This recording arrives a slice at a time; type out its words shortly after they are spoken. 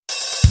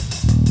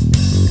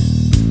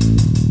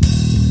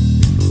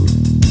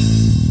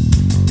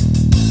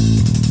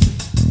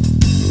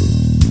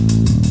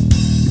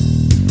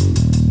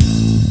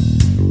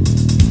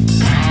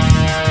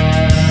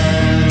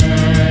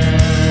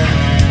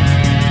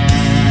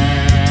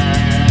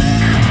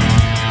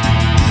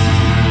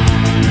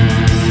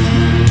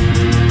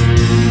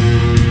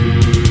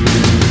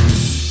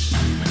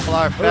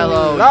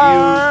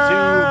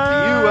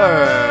YouTube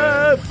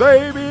viewers.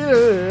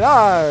 Baby,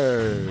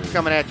 live.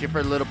 Coming at you for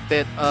a little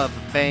bit of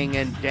bang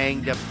and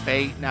dang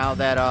debate. Now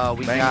that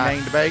we Bang got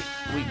dang debate.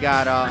 we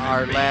got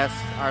our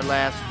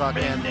last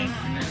fucking. Bang, dang,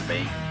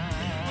 debate.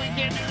 We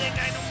can't do that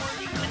kind of work.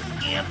 He was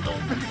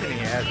canceled.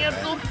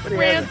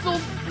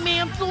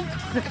 Canceled.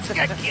 This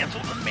got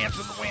canceled and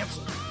mansled and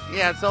wansled.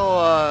 Yeah,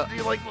 so Do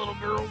you like little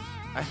girls?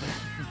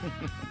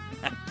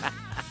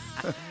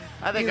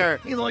 I think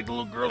You like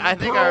little girls. I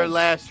with think pearls? our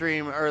last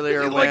stream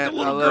earlier You like went the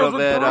little a little girls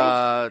with bit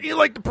pearls? You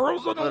like the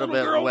pearls on the a little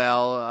little bit girls?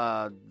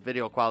 well.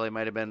 Video quality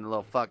might have been a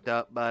little fucked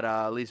up, but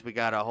at least we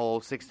got a whole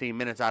 16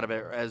 minutes out of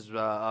it as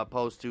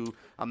opposed to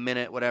a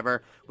minute,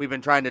 whatever. We've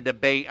been trying to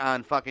debate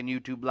on fucking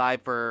YouTube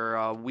Live for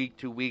a week,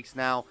 2 weeks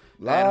now,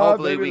 Live, and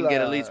hopefully baby, we can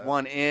get at live. least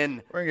one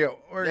in.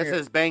 This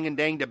is Bang and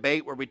Dang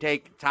Debate, where we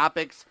take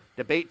topics,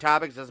 debate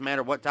topics, doesn't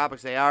matter what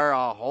topics they are,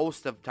 a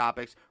host of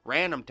topics,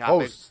 random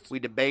topics. Hosts. We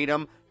debate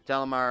them,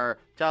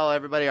 tell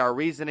everybody our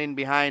reasoning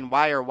behind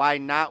why or why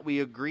not we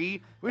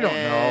agree. We don't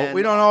know.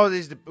 We don't know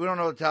these. We don't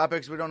know the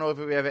topics. We don't know if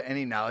we have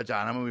any knowledge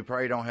on them, and we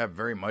probably don't have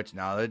very much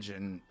knowledge.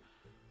 And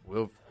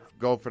we'll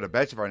go for the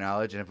best of our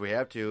knowledge. And if we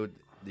have to,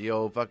 the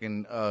old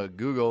fucking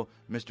Google,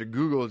 Mr.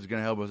 Google, is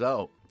going to help us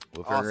out.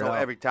 We'll figure it Also, out.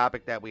 every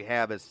topic that we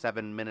have is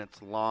 7 minutes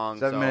long.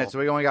 7 minutes. So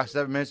we only got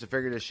 7 minutes to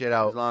figure this shit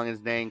out. As long as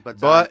Dang puts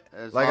But, on,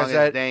 as like long I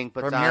said, as Dang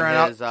puts from on here on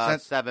out, his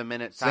since-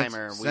 7-minute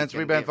timer, Since we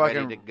we've can been get ready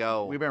fucking to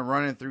go. we've been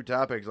running through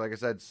topics. Like I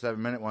said,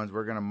 7-minute ones.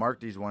 We're gonna mark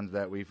these ones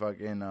that we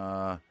fucking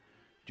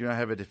do not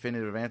have a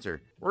definitive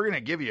answer. We're gonna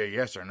give you a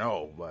yes or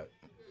no, but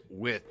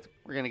with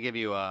We're gonna give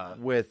you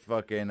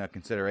fucking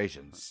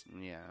considerations.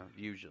 yeah,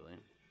 usually.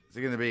 Is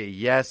it gonna be a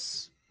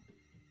yes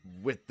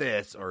with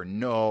this or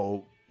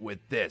no with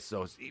this?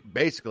 So it's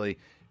basically,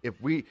 if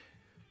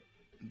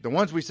the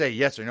ones we say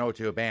yes or no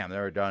to, bam,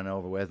 they're done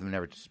over with and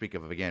never to speak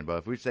of again. But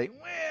if we say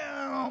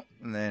well,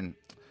 and then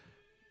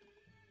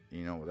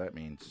you know what that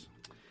means.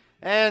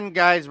 And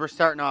guys, we're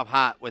starting off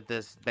hot with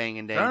this Bang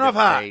and Dang Starting off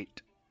hot.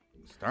 debate.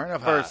 Starting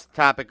off First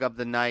topic of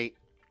the night.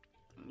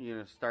 You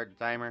gonna start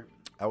the timer?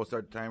 I will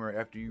start the timer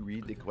after you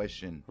read the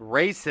question.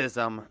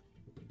 Racism.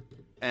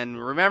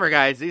 And remember,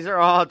 guys, these are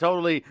all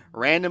totally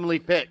randomly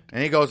picked.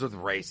 And he goes with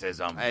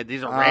racism.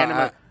 These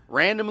are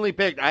randomly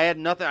picked. I had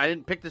nothing. I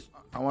didn't pick this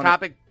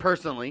topic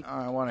personally.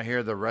 I want to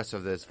hear the rest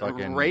of this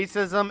fucking...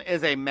 Racism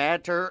is a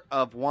matter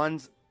of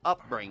one's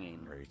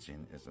upbringing.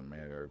 Racing is a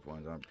matter of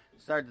one's...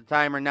 Start the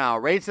timer now.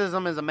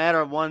 Racism is a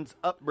matter of one's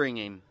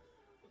upbringing.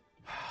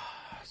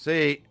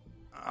 See,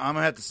 I'm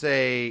going to have to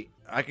say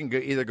I can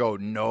either go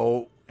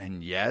no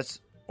and yes,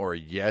 or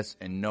yes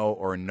and no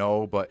or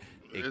no, but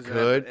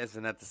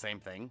Isn't that the same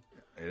thing?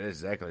 It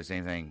is exactly the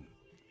same thing.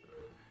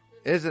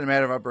 Is it a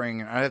matter of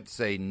upbringing? I have to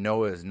say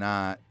no, it is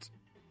not.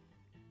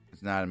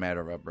 It's not a matter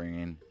of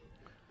upbringing.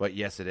 But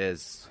yes, it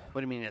is.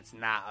 What do you mean it's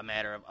not a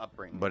matter of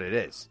upbringing? But it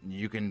is.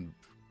 You can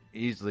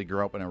easily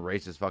grow up in a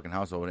racist fucking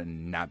household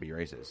and not be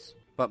racist.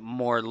 But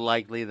more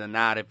likely than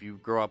not, if you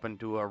grow up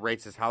into a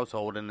racist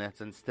household and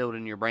it's instilled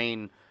in your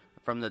brain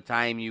from the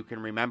time you can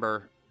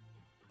remember,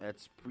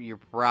 you're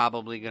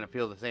probably going to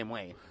feel the same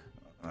way.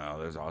 Well,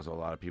 there's also a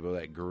lot of people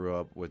that grew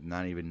up with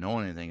not even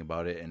knowing anything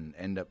about it and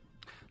end up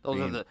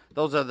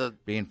Those are the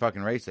being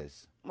fucking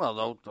racist.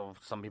 well,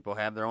 some people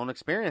have their own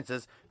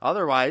experiences.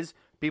 Otherwise,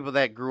 people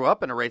that grew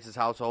up in a racist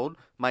household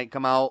might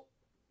come out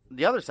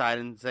the other side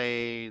and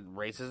say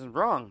racism's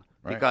wrong.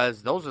 Right.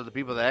 Because those are the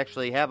people that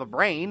actually have a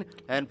brain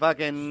and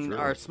fucking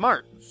are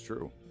smart. It's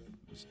true.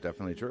 It's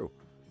definitely true.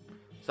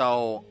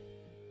 So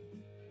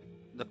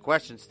the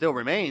question still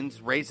remains: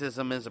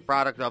 racism is a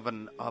product of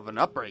an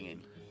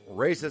upbringing.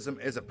 Racism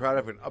is a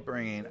product of an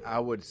upbringing. I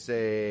would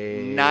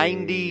say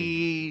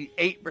 98%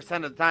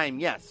 of the time,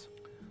 yes.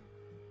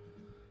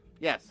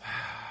 Yes.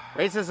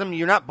 Racism.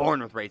 You're not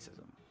born with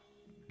racism.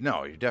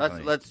 No, you're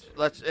definitely.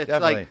 Let's.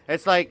 Definitely.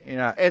 It's like You're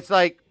not- it's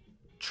like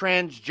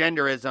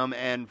transgenderism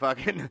and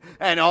fucking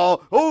and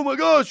all. Oh my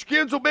gosh,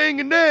 cancel Bang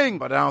and Dang.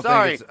 But I don't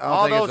Sorry, think it's.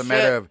 I don't think it's a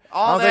matter of. I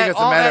all don't think it's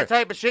a matter. that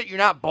type of shit you're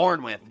not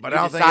born with. But you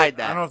I don't decide think.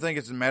 that. I don't think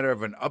it's a matter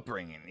of an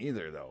upbringing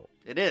either, though.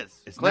 It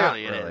is. It's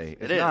Clearly not it really. is.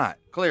 It's It is. not.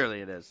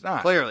 Clearly it is. It's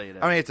not. Clearly it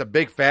is. I mean, it's a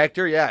big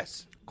factor.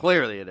 Yes,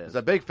 Clearly it is. it's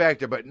a big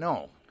factor, but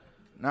no,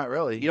 not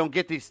really. You don't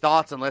get these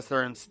thoughts unless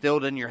they're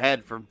instilled in your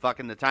head from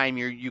fucking the time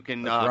you can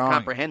It's wrong.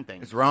 comprehend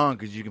things. It's wrong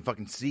because you can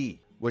fucking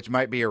see, which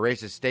might be a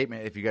racist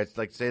statement if you guys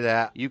like to say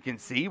that. You can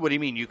see? What do you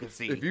mean you can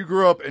see? If you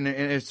grew up in the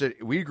inner city,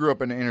 we grew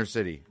up in the inner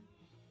city.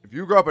 If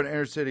you grew up in the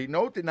inner city,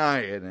 no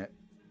denying it.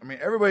 I mean,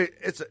 everybody.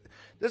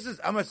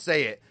 I'm gonna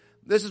say it.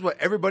 This is what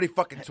everybody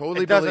fucking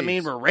totally It doesn't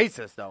believes. mean we're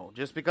racist, though.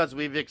 Just because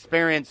we've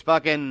experienced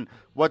fucking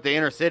what the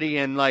inner city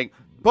and, like,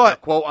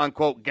 But- quote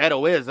unquote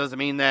ghetto is, doesn't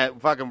mean that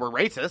fucking we're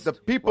racist. The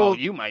people- Well,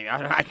 you might.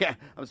 I can't.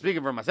 I'm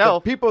speaking for the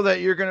myself. people that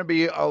you're gonna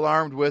be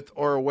alarmed with,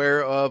 or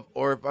aware of,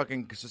 or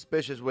fucking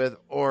suspicious with,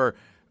 or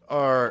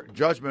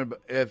judgment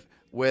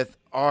with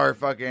are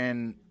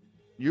fucking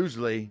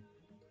usually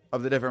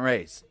of the different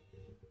race.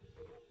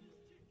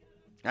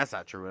 That's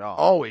not true at all.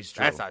 Always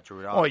true. That's not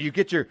true at all. Oh, you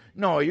get your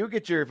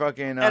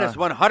fucking. That is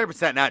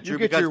 100% not true. you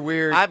get because your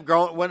weird- I've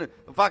grown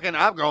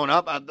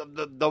up.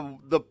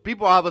 The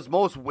people I was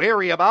most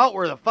wary about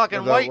were the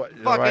fucking The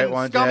white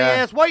ones, scummy yeah.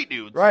 ass white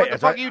dudes. Right. What the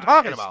that's fuck right. are you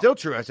talking It's about? still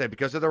true. I said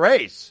because of the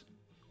race.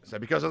 I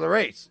said because of the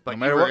race. But no you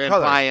matter were what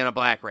color. implying a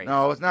black race.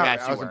 No, it's not.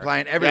 Yes, I you was were.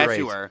 implying every yes, race.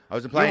 You were. I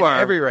was implying You were.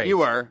 every race. You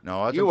were.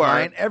 No, I was You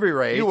implying were. every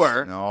race. You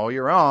were. No,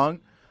 you're wrong.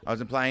 I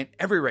was implying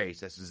every race.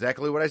 That's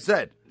exactly what I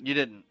said. You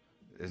didn't.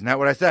 Isn't that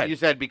what I said? You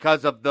said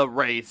because of the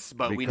race,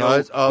 but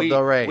Because of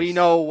the race. We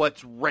know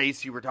what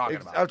race you were talking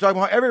about. I'm talking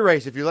about every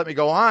race. If you let me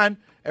go on,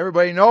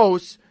 everybody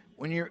knows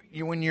when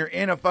you're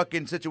in a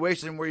fucking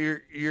situation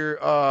where you're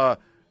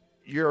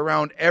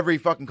around every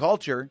fucking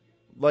culture.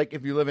 Like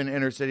if you live in an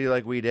inner city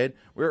like we did,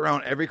 we're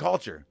around every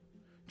culture: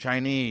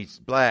 Chinese,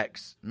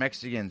 blacks,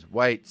 Mexicans,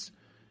 whites,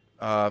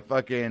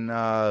 fucking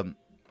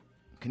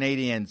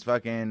Canadians,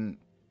 fucking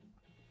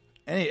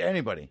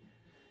anybody,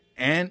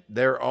 and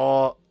they're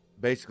all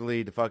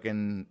basically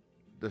the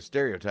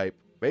stereotype.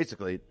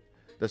 Basically,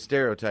 the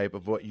stereotype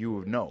of what you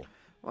would know.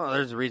 Well,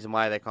 there's a reason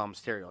why they call them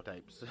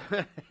stereotypes.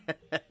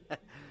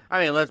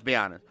 I mean, let's be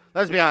honest.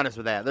 Let's be honest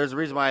with that. There's a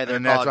reason why they're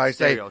And that's called why I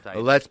say, stereotypes.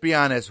 let's be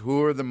honest.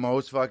 Who are the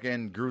most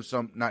fucking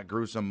gruesome? Not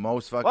gruesome.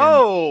 Most fucking.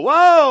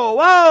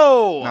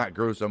 Whoa! Not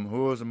gruesome.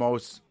 Who was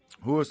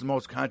the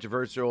most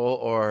controversial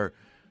or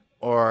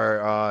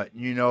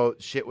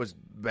shit was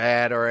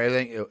bad or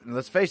anything?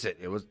 Let's face it.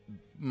 It was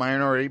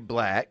minority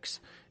blacks,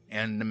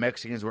 and the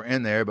Mexicans were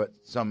in there, but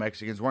some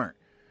Mexicans weren't.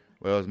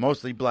 Well, it was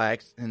mostly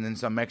blacks, and then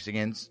some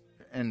Mexicans,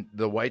 and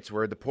the whites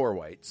were the poor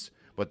whites.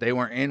 But they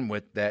weren't in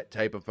with that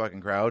type of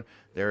fucking crowd.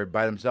 They were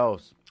by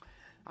themselves.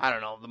 I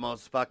don't know, the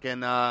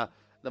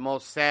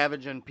most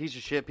savage and piece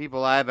of shit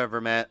people I've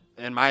ever met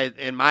in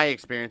my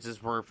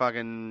experiences were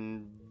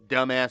fucking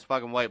dumbass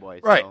fucking white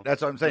boys. Right. So,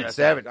 That's what I'm saying. that's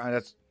Savage.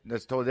 that.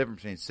 That's totally different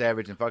between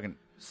savage and fucking.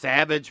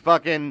 Savage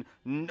fucking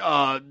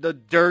the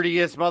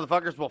dirtiest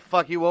motherfuckers will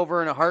fuck you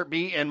over in a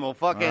heartbeat and will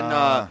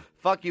fucking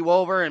fuck you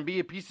over and be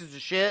a pieces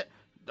of shit.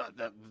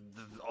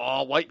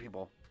 All white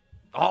people.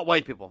 All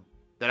white people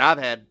that I've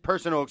had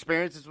personal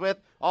experiences with,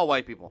 all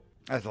white people.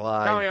 That's a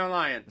lie. Tell me I'm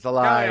lying. It's a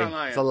lie. Tell me I'm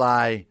lying. It's a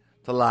lie.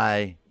 It's a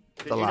lie.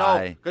 It's a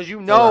lie. Because you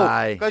It's a know,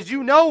 lie. because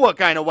you know what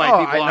kind of white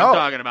Oh, people I know. I'm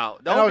talking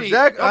about. I know Don't be,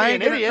 exactly. don't I be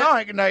ain't an gonna. idiot. No, I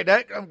ain't gonna deny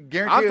that. I'm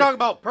guaranteed. I'm talking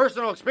about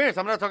personal experience.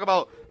 I'm not talking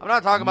about.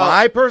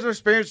 My personal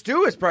experience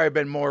too has probably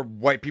been more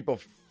white people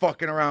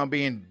fucking around,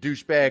 being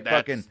douchebag,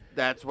 fucking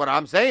That's what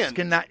I'm saying.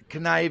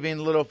 conniving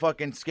little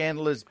fucking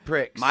scandalous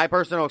pricks. My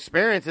personal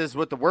experiences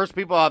with the worst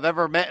people I've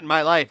ever met in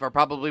my life are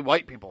probably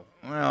white people.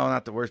 Well,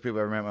 not the worst people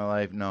I've ever met in my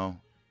life. No.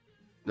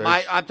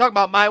 I'm talking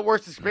about my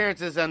worst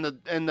experiences and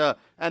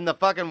the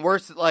fucking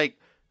worst like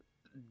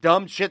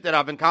dumb shit that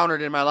I've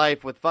encountered in my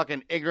life with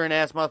fucking ignorant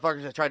ass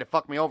motherfuckers that tried to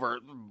fuck me over.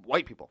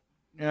 White people.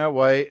 Yeah,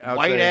 white.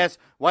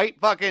 White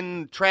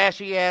fucking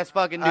trashy ass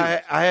fucking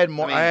dudes. I had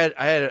more. I mean-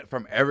 I had it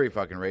from every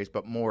fucking race,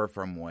 but more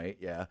from white.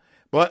 Yeah,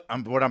 but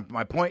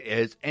my point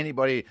is,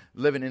 anybody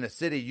living in a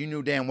city, you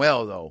knew damn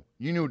well though.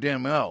 You knew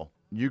damn well.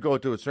 You go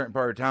to a certain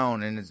part of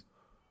town and it's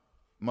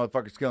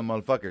motherfuckers killing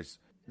motherfuckers.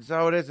 That's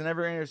how it is in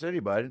every inner city,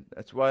 bud.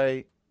 That's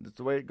why. That's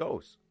the way it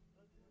goes.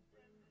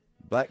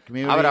 Black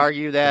community. I would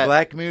argue that the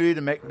black community,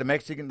 the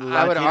Mexican, the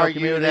I would Latino argue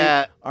community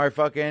that- are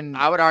fucking.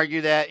 I would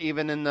argue that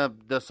even in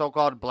the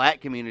so-called black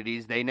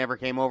communities, they never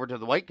came over to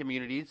the white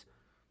communities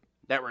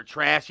that were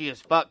trashy as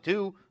fuck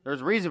too.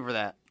 There's a reason for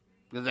that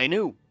because they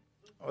knew.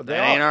 They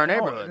that ain't all- our no,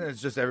 neighborhood.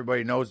 It's just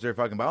everybody knows their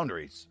fucking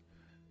boundaries.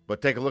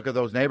 But take a look at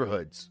those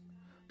neighborhoods.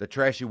 The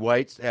trashy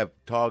whites have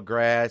tall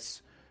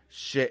grass,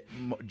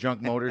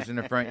 junk motors in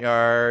the front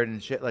yard,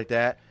 and shit like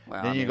that.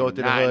 Well, then I you mean, go to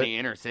the not hood. in the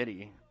inner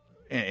city.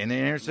 In the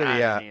inner city, Not in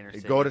yeah. the inner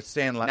city. Go to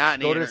Sandhill. Not in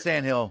the Go to inner-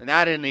 Sandhill.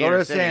 Not in the Go inner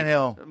to city.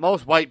 Sandhill.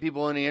 Most white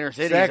people in the inner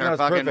cities Saginaw's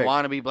are fucking perfect.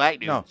 wannabe black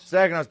dudes. No,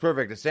 Saginaw's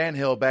perfect. The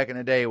Sandhill back in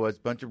the day was a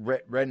bunch of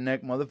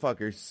redneck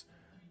motherfuckers.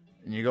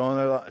 And you go in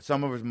there,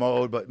 some of it was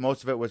mowed, but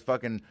most of it was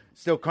fucking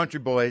still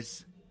country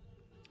boys.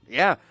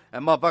 Yeah,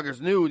 and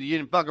motherfuckers knew you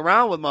didn't fuck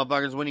around with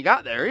motherfuckers when you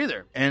got there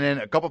either. And then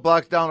a couple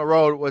blocks down the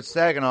road was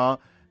Saginaw.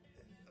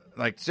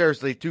 Like,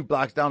 seriously, 2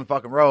 blocks down the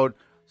fucking road.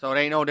 So it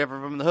ain't no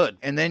different from the hood.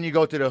 And then you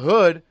go to the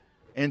hood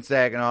in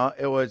Saginaw,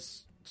 it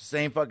was the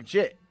same fucking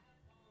shit.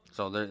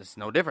 So it's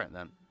no different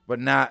then. But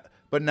not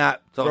So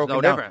it's broken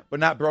no down. different. But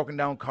not broken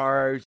down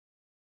cars,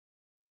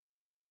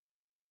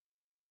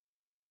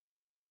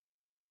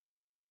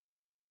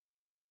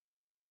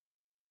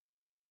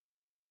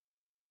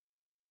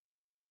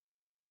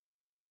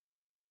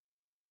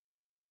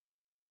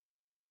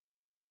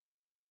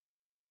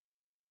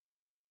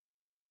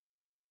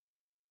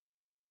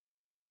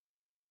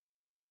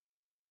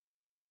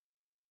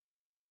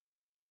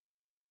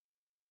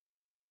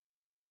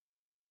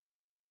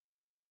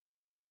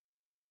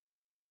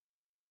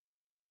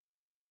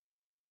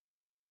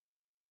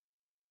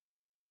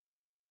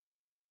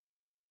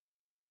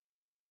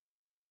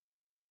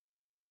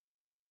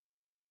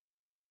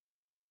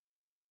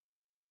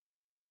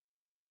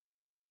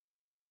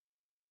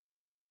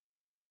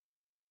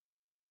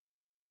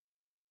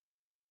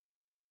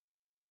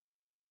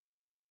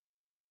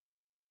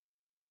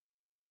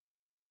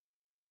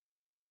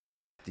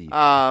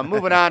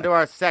 Moving on to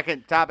our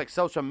second topic.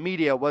 Social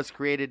media was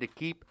created to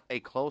keep a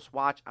close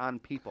watch on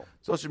people.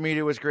 Social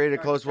media was created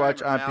a close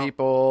watch on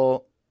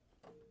people.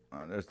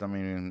 I'm not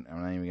even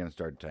going to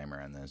start a timer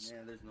on this.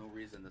 Yeah, there's no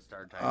reason to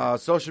start a timer.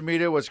 Social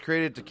media was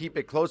created to keep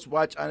a close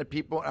watch on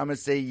people. I'm going to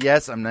say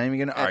yes. I'm not even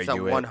going to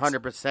argue it. It's a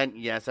 100%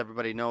 yes.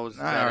 Everybody knows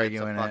that it's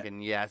a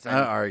fucking yes. I'm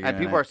not arguing and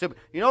people are stupid.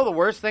 You know the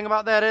worst thing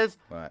about that is?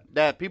 What?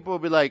 That people will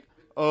be like,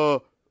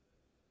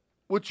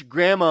 what's your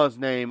grandma's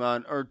name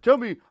on? Or tell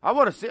me, I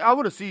want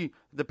to see,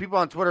 the people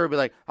on Twitter will be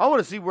like, I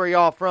want to see where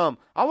y'all from.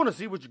 I want to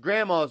see what's your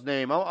grandma's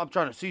name. I'm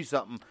trying to see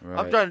something. Right.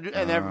 I'm trying to do,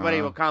 and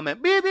everybody will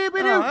comment, beep, beep,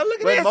 beep, look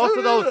at when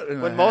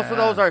this. most of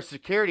those are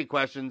security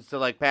questions to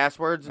like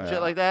passwords and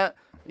shit like that.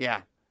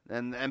 Yeah.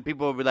 And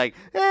people will be like,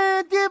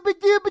 oh,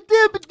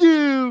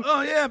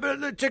 yeah,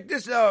 but check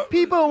this out.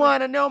 people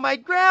want to know my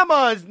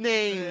grandma's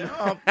name.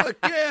 Oh, fuck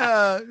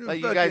yeah.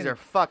 Like, you guys are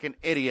fucking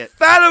idiots.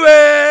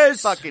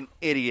 followers. Fucking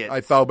idiots.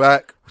 I fell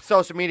back.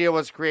 Social media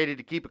was created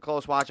to keep a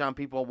close watch on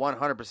people.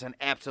 100%,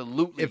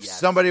 absolutely. If yes.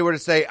 somebody were to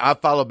say, I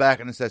follow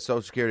back and it says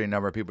social security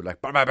number, people are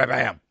like, bam, bam, bam,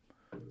 bam.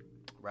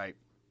 Right.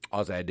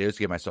 All I had to do is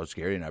get my social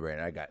security number,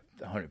 and I got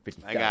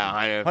 150,000. I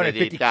got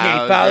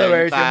 150K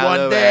followers in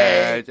one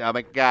day. Oh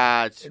my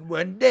God. In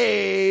one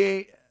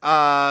day.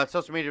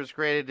 Social media was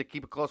created to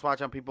keep a close watch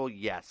on people.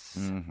 Yes.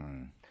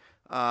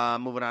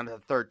 Mm-hmm. Moving on to the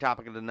third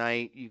topic of the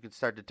night. You can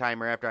start the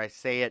timer after I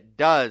say it.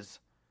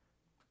 Does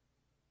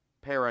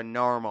the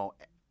paranormal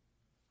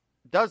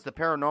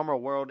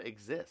world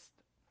exist?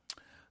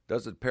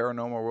 Does the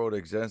paranormal world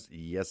exist?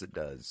 Yes, it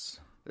does.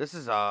 This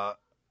is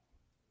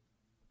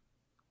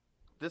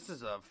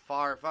a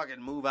far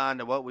fucking move on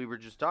to what we were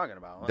just talking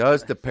about.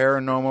 Does the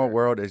paranormal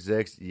world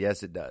exist?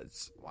 Yes, it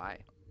does. Why?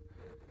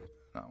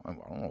 No, I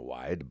don't know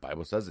why. The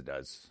Bible says it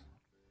does.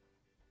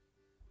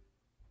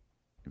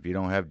 If you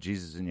don't have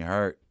Jesus in your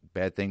heart,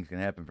 bad things can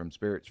happen from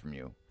spirits from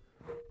you.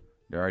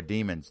 There are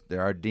demons.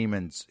 There are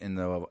demons in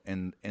the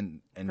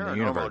Paranormal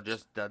universe.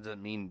 just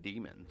doesn't mean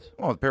demons.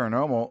 Well, the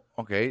paranormal.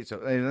 Okay, so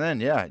then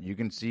yeah, you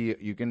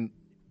can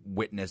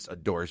witness a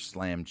door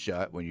slammed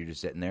shut when you're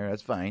just sitting there.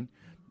 That's fine.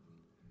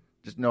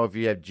 Just know if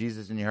you have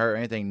Jesus in your heart or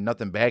anything,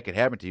 nothing bad could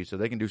happen to you. So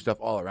they can do stuff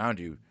all around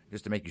you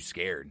just to make you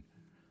scared.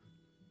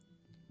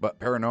 But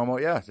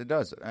paranormal, yes, it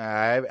does.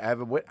 I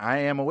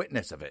am a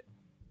witness of it.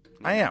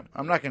 I am.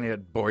 I'm not going to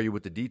bore you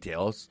with the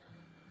details.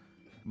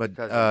 But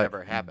Because it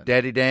never happened.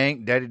 Daddy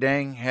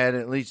Dang had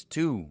at least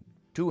two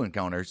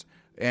encounters,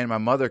 and my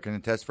mother can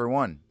attest for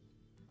one.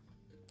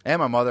 And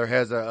my mother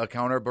has a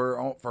counter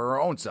for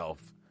her own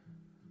self.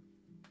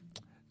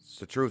 It's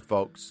the truth,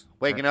 folks.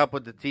 Waking up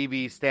with the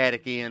TV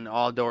staticky and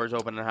all doors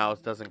open in the house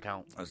doesn't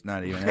count. That's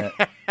not even it.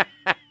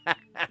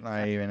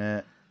 Not even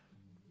it.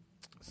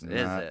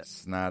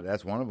 It's not.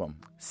 That's one of them.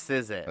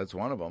 Sizz it. That's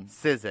one of them.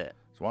 Sizz it.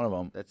 It's one of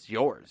them. That's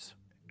yours.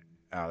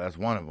 Oh, that's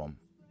one of them.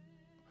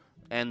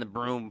 And the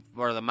broom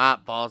or the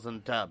mop falls in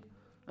the tub.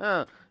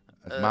 That's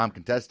mom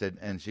contested,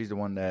 and she's the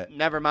one that.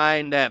 Never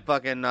mind that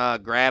fucking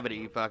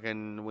gravity.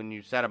 Fucking when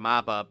you set a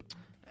mop up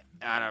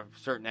at a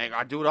certain angle,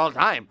 I do it all the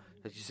time.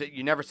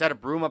 You never set a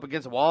broom up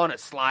against a wall and it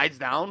slides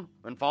down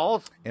and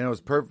falls. And it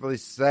was perfectly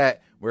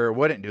set where it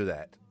wouldn't do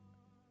that.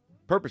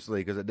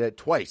 Purposely, because it did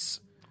twice.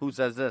 Who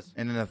says this?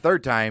 And then the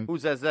third time. Who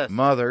says this?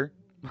 Mother.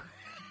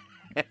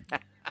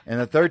 And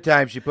the third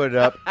time she put it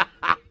up,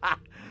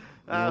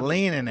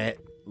 leaning it,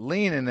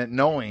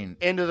 knowing.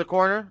 Into the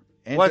corner?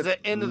 Was it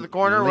into the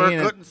corner where it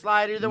couldn't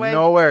slide either way?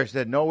 Nowhere. It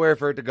said nowhere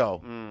for it to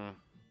go.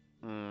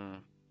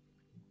 And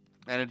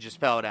it just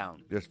fell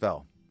down. Just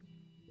fell.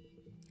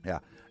 Yeah.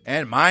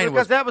 And mine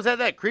because that was at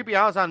that creepy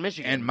house on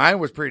Michigan. And mine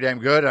was pretty damn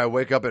good. I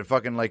wake up at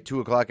fucking like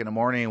 2 o'clock in the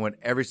morning and when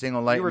every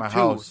single light in my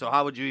house. So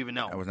how would you even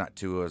know? I was not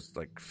 2, I was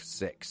like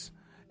 6.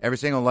 Every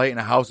single light in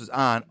the house is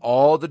on.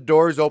 All the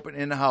doors open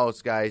in the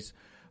house, guys.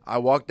 I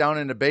walk down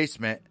in the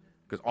basement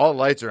because all the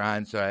lights are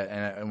on. So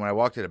and when I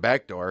walk to the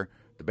back door,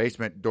 the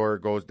basement door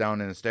goes down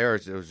in the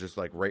stairs. It was just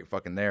like right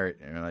fucking there.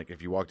 And like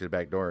if you walk to the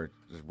back door,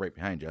 it's just right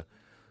behind you.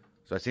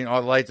 So I seen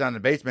all the lights on in the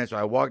basement. So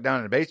I walk down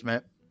in the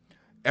basement.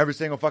 Every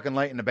single fucking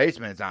light in the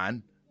basement is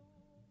on.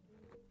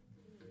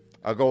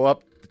 I'll go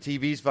up. The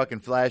TV's fucking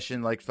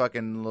flashing like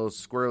fucking little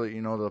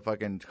squirrely, the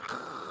fucking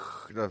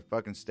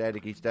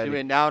staticky. You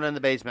went down in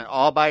the basement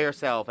all by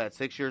yourself at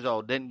 6 years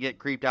old. Didn't get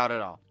creeped out at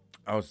all.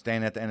 I was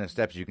standing at the end of the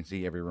steps. You can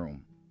see every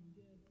room.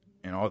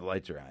 And all the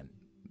lights are on.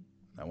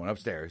 I went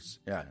upstairs.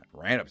 Yeah,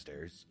 ran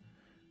upstairs.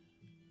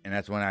 And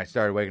that's when I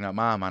started waking up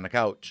Mom on the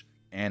couch.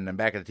 And in the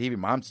back of the TV,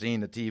 Mom's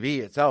seeing the TV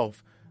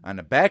itself. On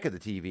the back of the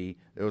TV,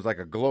 there was like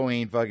a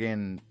glowing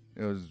fucking...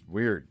 It was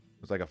weird.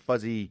 It was like a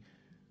fuzzy...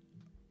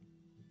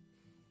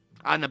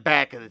 On the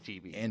back of the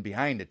TV. And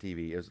behind the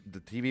TV. The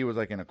TV was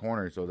like in a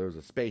corner, so there was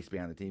a space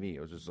behind the TV. It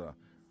was just a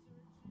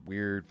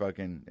weird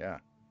fucking... Yeah.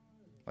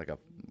 Like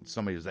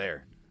somebody was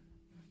there.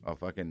 Oh,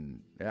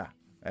 fucking... Yeah.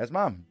 Ask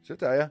Mom. She'll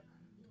tell you.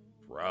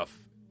 Rough.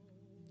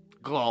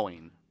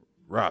 Glowing.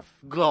 Rough.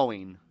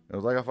 Glowing. It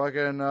was like a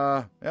fucking...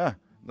 Yeah.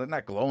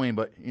 Not glowing,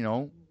 but,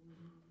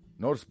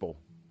 noticeable.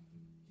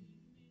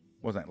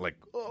 Wasn't like,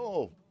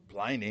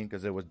 blinding,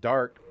 because it was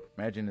dark.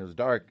 Imagine it was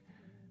dark.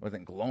 It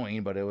wasn't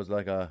glowing, but it was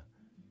like a...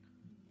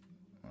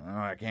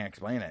 I can't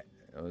explain it.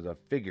 It was a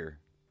figure.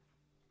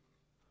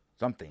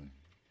 Something.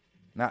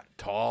 Not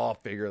tall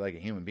figure like a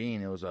human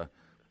being. It was a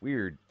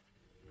weird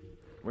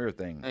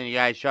thing. And you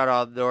guys shut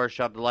all the doors,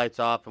 shut the lights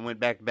off, and went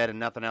back to bed, and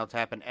nothing else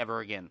happened ever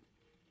again.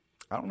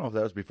 I don't know if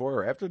that was before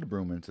or after the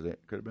broom incident.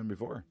 Could have been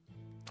before.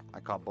 I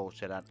call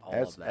bullshit on all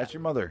of that. That's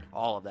your mother.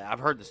 All of that. I've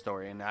heard the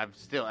story, and I've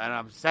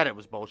said it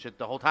was bullshit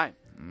the whole time.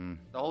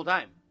 The whole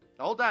time.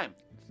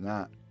 It's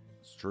not.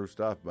 It's true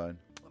stuff, bud.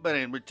 But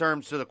in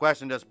returns to the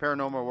question, does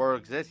paranormal world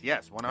exist?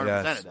 Yes, 100%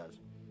 Yes. it does.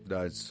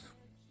 Does.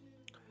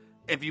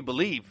 If you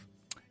believe.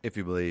 If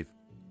you believe.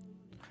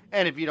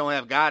 And if you don't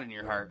have God in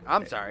your heart.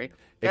 I'm sorry.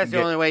 That's can the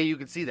get- only way you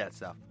can see that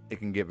stuff. It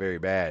can get very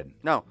bad.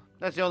 No,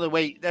 that's the only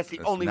way. That's the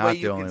It's only not way the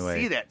you only can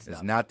way. see that stuff.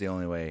 It's not the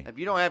only way. If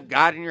you don't have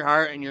God in your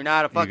heart and you're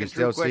not a fucking can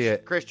true still see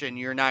it. Christian,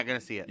 you're not going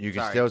to see it. You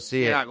can Sorry. still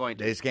see it. You're not going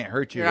to. They just can't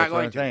hurt you. You're not That's what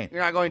going I'm to. saying.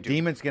 You're not going to.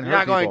 Demons can You're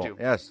hurt not people. going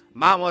to. Yes.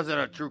 Mom wasn't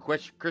a true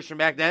Christian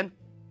back then.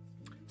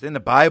 It's in the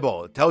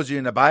Bible. It tells you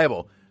in the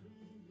Bible.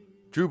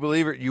 True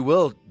believer, you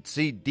will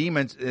see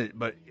demons,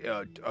 but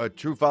a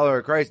true follower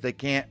of Christ, they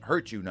can't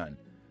hurt you none.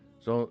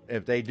 So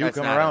if they do That's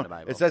come not in around, the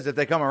Bible. it says if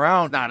they come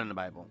around, It's not in the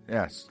Bible.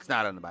 yes. It's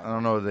not in the I Bible.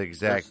 don't know the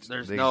exact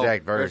There's the no,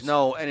 exact verse. There's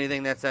no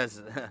anything that says.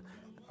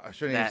 I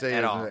shouldn't even that say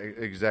at the all.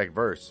 exact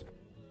verse.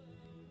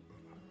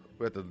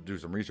 We have to do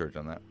some research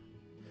on that.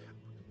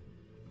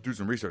 Do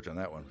some research on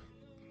that one.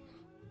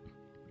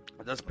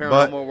 Does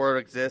paranormal world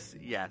exist?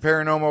 Yes.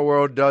 Paranormal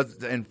world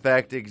does in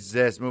fact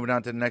exist. Moving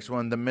on to the next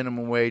one, the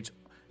minimum wage.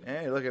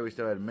 Hey, look at we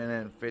still had a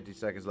minute and 50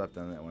 seconds left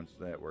on that one,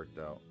 so that worked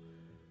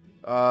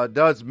out.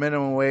 Does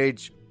minimum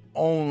wage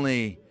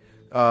only?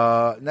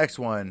 Next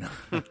one.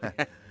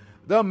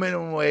 The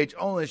minimum wage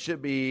only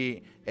should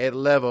be a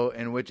level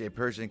in which a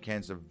person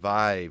can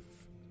survive.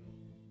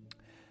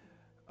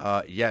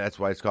 Yeah, that's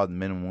why it's called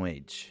minimum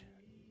wage.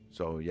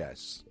 So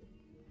yes.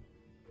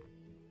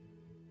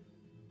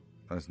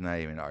 That's not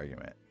even an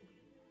argument.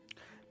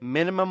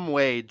 Minimum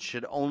wage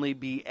should only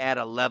be at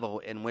a level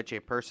in which a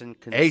person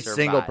can A survive.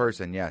 single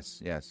person,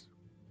 yes.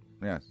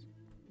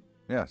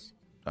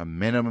 A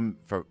minimum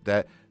for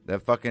that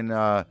fucking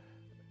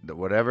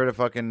whatever the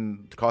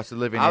fucking cost of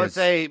living is. I would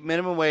say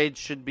minimum wage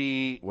should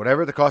be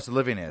whatever the cost of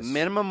living is.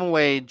 minimum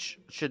wage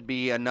should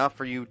be enough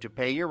for you to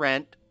pay your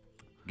rent,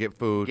 Get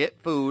food,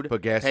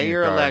 put gas pay in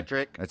your car.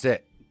 electric, That's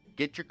it.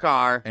 get your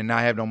car, And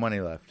not have no money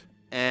left.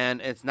 and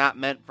it's not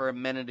meant for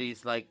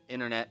amenities like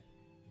internet,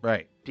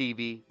 Right.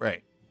 TV,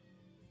 Right.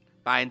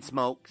 buying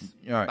smokes,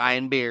 Right.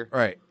 buying beer.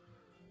 Right.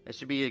 It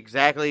should be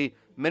exactly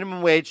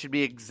minimum wage should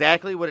be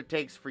exactly what it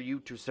takes for you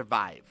to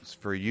survive. It's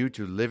for you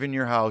to live in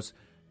your house,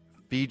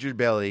 feed your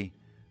belly,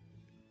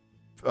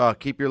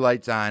 keep your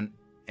lights on,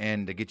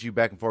 and to get you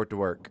back and forth to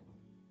work.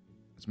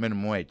 It's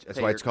minimum wage. That's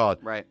Pay why your- it's called.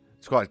 right.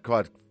 It's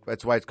called.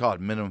 That's why it's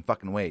called minimum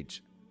fucking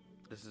wage.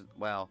 This is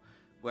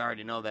we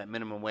already know that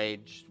minimum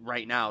wage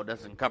right now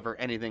doesn't cover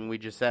anything we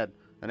just said,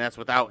 and that's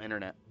without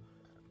internet.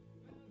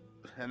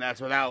 And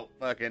that's without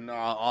fucking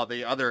all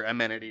the other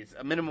amenities.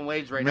 A minimum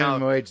wage right now.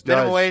 Minimum wage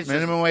minimum does. Wage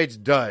Minimum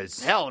wage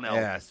does. hell no.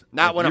 Yes.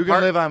 Not If when you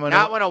can live on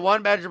not when a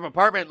one-bedroom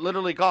apartment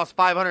literally costs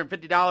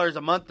 $550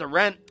 a month to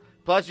rent.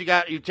 Plus you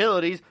got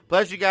utilities.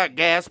 Plus you got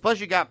gas. Plus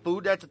you got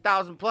food. That's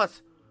 $1,000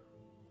 plus.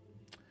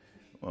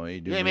 Well,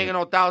 you do. You ain't making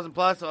no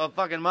 $1,000 a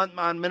fucking month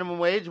on minimum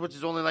wage, which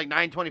is only like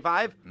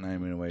 $9.25.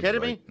 minimum wage.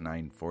 Kidding is me?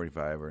 like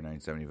 $9.45 or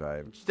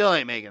 $9.75. Still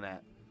ain't making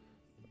that.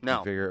 No.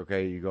 You figure,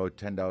 okay, you go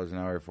 $10 an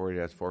hour, 40.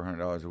 That's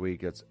 $400 a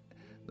week. That's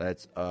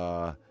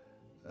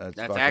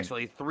fucking,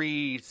 actually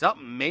 3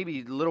 something, maybe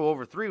a little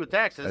over 3 with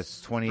taxes.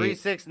 That's 20. 3,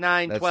 6,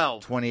 9, That's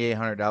 12.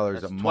 $2,800 a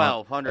That's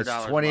month. $1,200 That's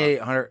a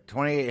month.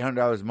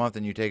 $2,800 a month,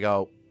 and you take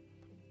out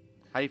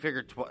How do you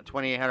figure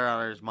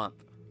 $2,800 a month?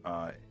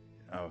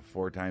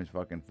 4 times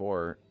fucking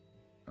 4.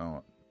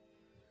 Oh,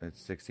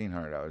 it's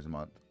 $1,600 a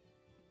month.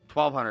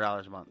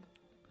 $1,200 a month.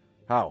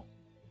 How?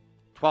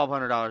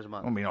 $1,200 a I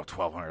month. don't mean no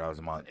 $1,200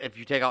 a month. If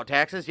you take out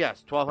taxes,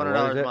 yes, $1,200 What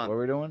is a it? month. What are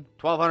we doing?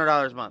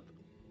 $1,200 a month.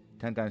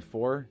 10 times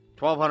 4?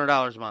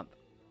 $1,200 a month.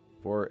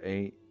 4,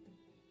 8.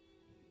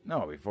 No,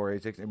 it'd be 4,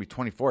 8, 6. It'd be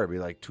 24. It'd be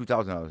like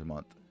 $2,000 a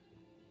month.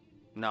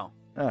 No,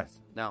 Yes.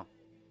 no,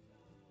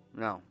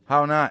 no,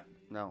 How not?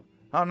 no.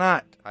 How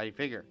not? How do you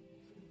figure?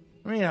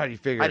 I mean, how do you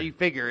figure? How do you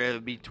figure it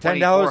would be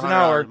 $10 an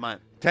hour? a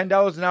month?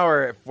 $10 an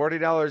hour at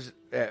 $40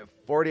 at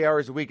 40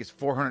 hours a week is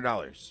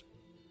 $400.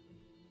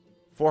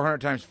 400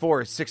 times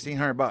 4 is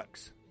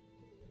 $1,600.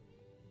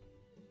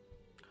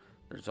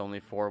 There's only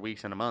 4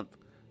 weeks in a month.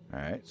 All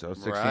right, so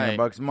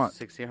 $1,600 a month.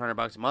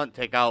 $1,600 a month.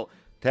 Take out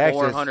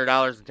Taxes.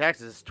 $400 in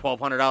taxes. It's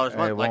 $1,200 a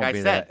month. Like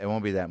I said, it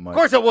won't be that much. of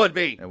course it would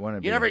be. It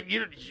wouldn't you be. never.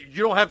 You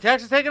don't have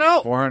taxes taken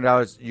out.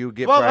 $400 you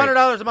get.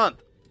 $1,200 a month.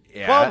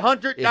 Yeah.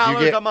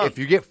 $1,200 a month. If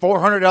you get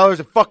 $400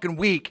 a fucking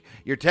week,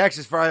 your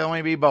taxes probably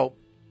only be about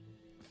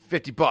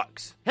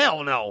 $50.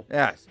 Hell no.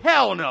 Yes.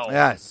 Hell no.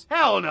 Yes.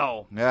 Hell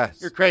no. Yes.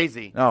 You're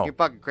crazy. No. You're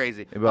fucking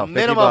crazy. About the $50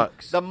 minimum,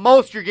 the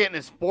most you're getting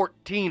is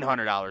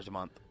 $1,400 a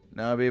month.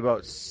 No, it'd be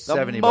about The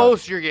 $70.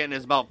 most you're getting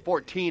is about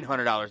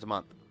 $1,400 a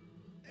month.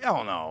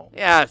 Hell no.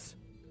 Yes.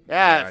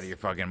 Out of your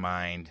fucking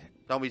mind.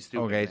 Don't be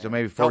stupid. Okay, man. so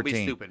maybe 14. Don't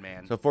be stupid,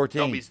 man. So 14.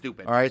 Don't be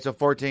stupid. All right, so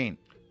 14.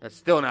 That's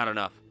still not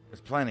enough.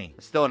 It's plenty.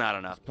 It's still not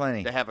enough. It's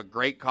plenty. To have a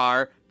great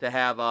car, to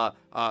have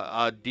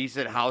a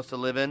decent house to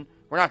live in.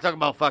 We're not talking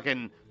about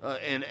fucking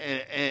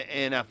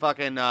in a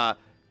fucking.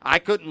 I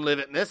couldn't live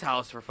in this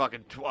house for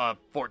fucking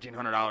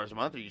 $1,400 a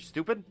month. Are you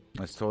stupid?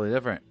 That's totally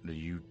different.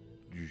 You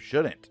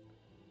shouldn't.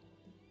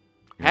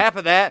 Half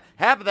of that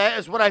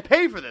is what I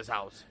pay for this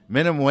house.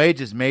 Minimum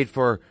wage is made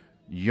for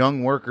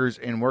young workers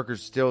and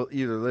workers still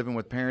either living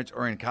with parents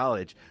or in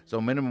college.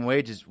 So minimum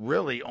wage is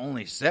really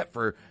only set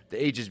for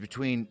the ages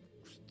between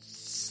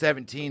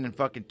 17 and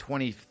fucking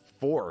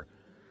 24.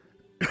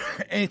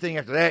 Anything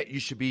after that, you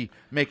should be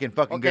making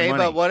fucking good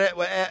money. Okay,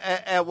 but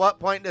at what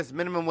point does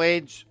minimum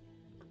wage,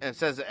 and it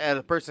says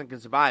a person can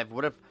survive?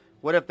 What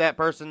if that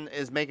person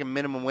is making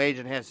minimum wage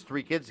and has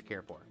 3 kids to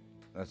care for?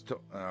 That's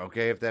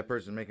okay. If that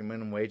person's making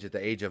minimum wage at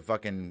the age of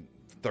fucking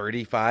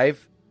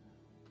 35,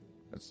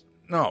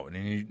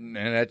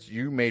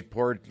 you made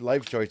poor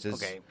life choices.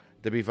 Okay.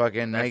 To be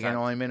fucking making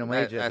only minimum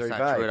wage at 35. That's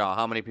not true at all.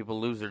 How many people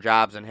lose their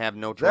jobs and have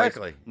no choice?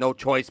 Exactly. No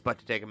choice but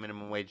to take a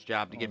minimum wage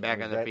job to get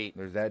back on their feet.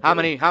 There's that How too.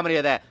 many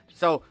of that?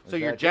 So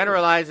you're that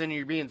generalizing.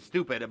 You're being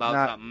stupid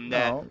about something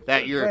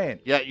that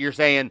you're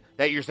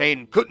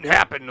saying couldn't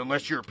happen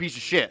unless you're a piece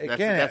of shit.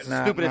 That's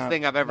the stupidest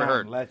thing I've ever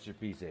heard. Unless you're a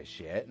piece of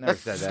shit. Never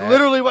That's said that.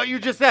 literally what you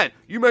just said.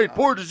 You made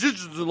poor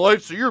decisions in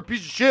life, so you're a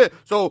piece of shit.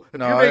 So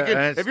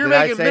if you're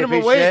making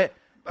minimum wage.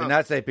 Did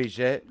not say piece of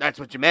shit. That's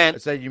what you meant. I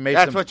said you made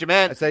That's some, what you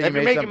meant. I said if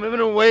you're making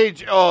minimum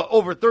wage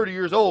over 30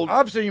 years old.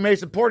 Obviously, you made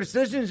some poor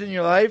decisions in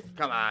your life.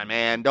 Come on,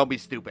 man. Don't be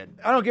stupid.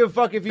 I don't give a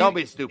fuck if you... Don't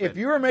be stupid. If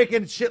you were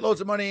making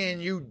shitloads of money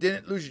and you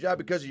didn't lose your job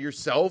because of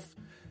yourself,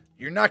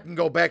 you're not going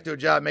to go back to a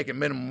job making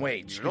minimum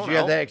wage because you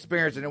have that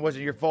experience and it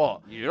wasn't your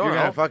fault. You're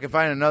going to fucking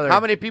find another...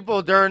 How many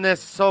people during this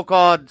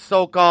so-called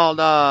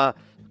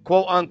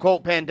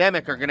quote-unquote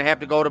pandemic are going to have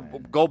to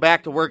go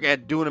back to work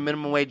at doing a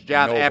minimum wage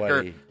job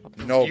after...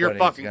 You're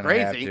fucking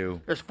crazy.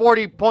 There's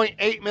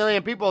 40.8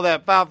 million people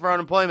that filed for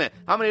unemployment.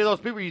 How many of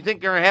those people you think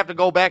are going to have to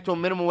go back to a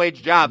minimum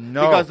wage job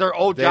because their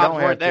old jobs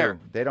weren't there?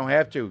 They don't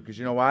have to because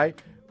you know why?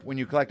 When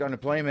you collect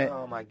unemployment,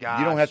 oh my gosh,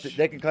 you don't have to.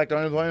 They can collect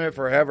unemployment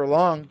for however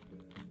long.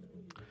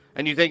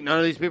 And you think none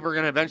of these people are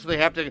going to eventually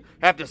have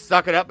to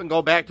suck it up and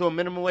go back to a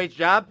minimum wage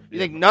job? You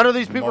think none of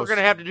these people are going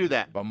to have to do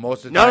that? But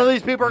most of the none time, of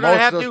these people are going to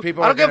have to. I don't give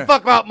a gonna...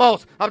 fuck about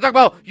most. I'm talking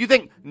about you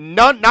think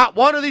not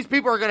one of these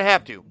people are going to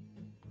have to.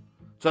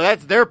 So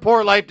that's their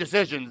poor life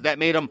decisions that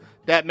made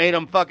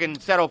them fucking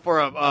settle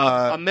for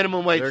a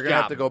minimum wage job. They're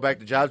gonna have to go back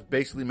to jobs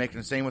basically making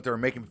the same what they were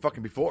making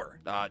fucking before.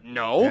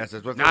 No, yes,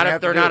 not if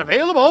they're not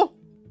available.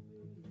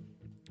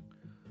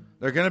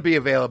 They're gonna be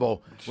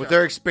available with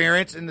their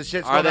experience and the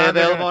shit's going on. Are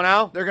they available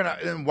now? They're gonna.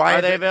 And why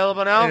are they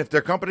available now? And if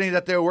their company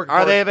that they're working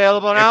are for, they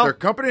available now? If their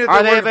company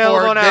that they're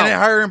working for, now? they didn't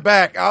hire them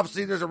back.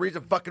 Obviously, there's a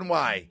reason fucking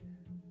why.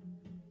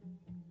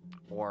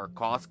 Or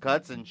cost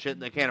cuts and shit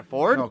they can't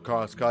afford? No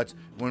cost cuts.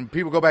 When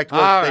people go back to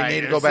work, they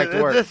need to go back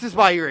to work. This is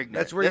why you're ignorant.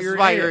 That's where you're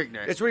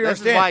ignorant. This is where you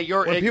understand. This is why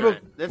you're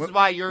ignorant. This is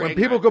why you're ignorant.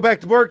 When people go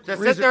back to work,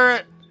 there's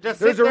a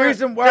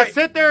reason why. Just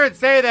sit there and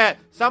say that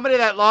somebody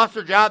that lost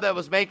their job that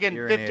was making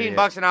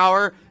 $15 an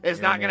hour is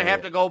not going to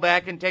have to go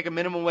back and take a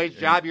minimum wage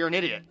job. You're an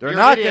idiot. They're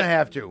not going to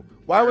have to.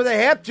 Why would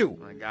they have to?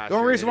 Oh my gosh, the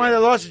only reason why they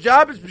lost their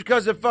job is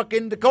because of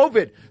fucking the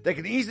COVID. They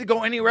can easily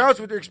go anywhere else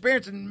with their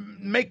experience and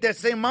make that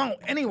same amount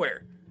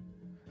anywhere.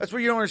 That's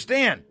what you don't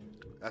understand.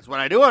 That's what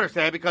I do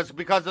understand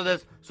because of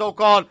this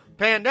so-called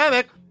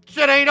pandemic,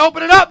 shit ain't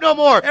opening up no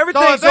more.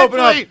 Everything's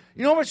opening up. You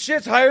know how much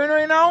shit's hiring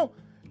right now?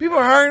 People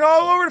are hiring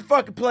all over the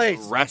fucking place.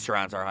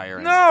 Restaurants are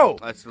hiring. No.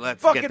 Let's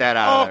fucking get that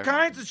out all of there. All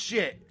kinds of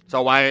shit.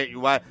 So why,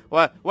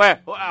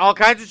 where, all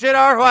kinds of shit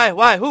are?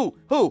 Why, who?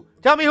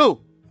 Tell me who.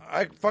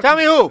 Tell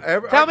me who.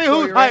 Tell me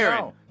who's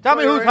hiring. Tell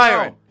me who's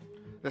hiring.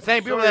 The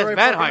same people that's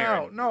been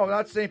hiring. No,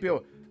 not the same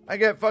people. I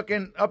get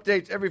fucking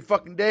updates every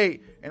fucking day,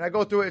 and I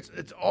go through it.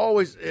 It's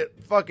always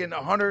fucking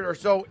 100 or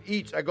so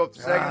each. I go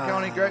through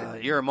Saginaw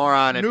County. You're a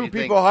moron. New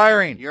people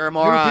hiring. You're a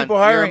moron. New people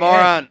hiring. You're a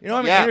moron. You know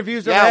how many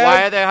interviews I've had?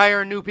 Why are they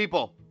hiring new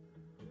people?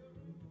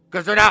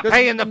 Because they're not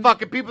paying the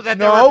fucking people that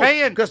they were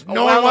paying. Because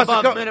no one wants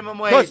to come. Minimum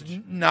wage. Because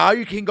now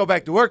you can go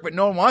back to work, but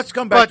no one wants to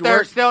come back to work. But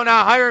they're still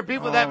not hiring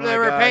people that they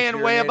were paying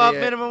way above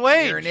minimum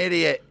wage. You're an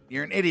idiot.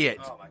 You're an idiot.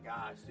 Oh my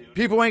gosh, dude.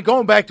 People ain't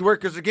going back to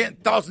work because they're getting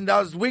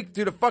 $1,000 a week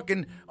through the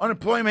fucking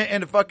unemployment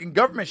and the fucking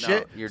government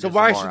shit. So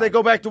why should they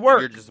go back to work?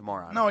 You're just a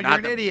moron. No, you're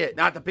an idiot.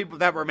 Not the people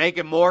that were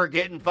making more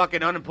getting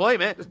fucking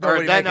unemployment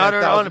or then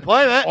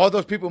unemployment. All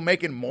those people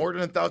making more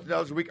than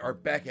 $1,000 a week are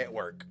back at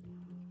work.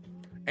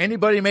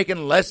 Anybody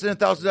making less than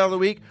 $1,000 a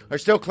week are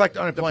still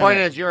collecting unemployment. The point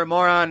is, you're a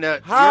moron.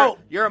 How?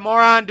 You're a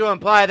moron to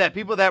imply that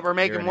people that were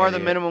making more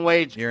than minimum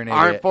wage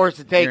aren't forced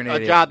to take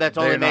a job that's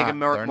only making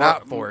more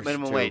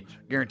minimum wage.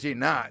 Guaranteed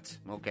not.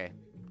 Okay.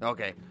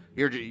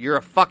 You're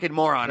a fucking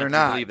moron. They're if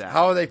not. You believe that.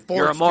 How are they forced?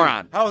 You're a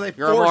moron. How are they forced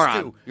You're a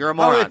moron. to? You're a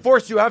moron. How are they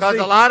forced to? Because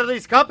a lot of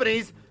these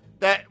companies,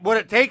 that what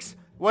it takes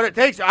what it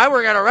takes. I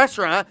work at a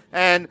restaurant,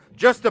 and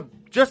just to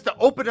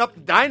open up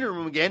the dining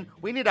room again,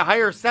 we need to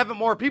hire 7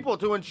 more people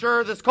to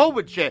ensure this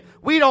COVID shit.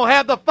 We don't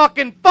have the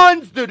fucking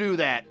funds to do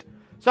that.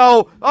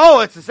 So,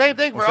 it's the same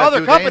thing for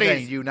other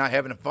companies. You not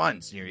having the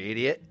funds, you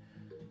idiot.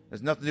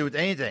 There's nothing to do with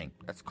anything.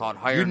 That's called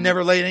hiring. You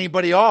never laid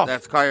anybody off.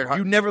 That's called.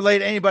 You never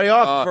laid anybody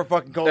off for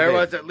fucking COVID. There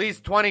was at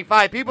least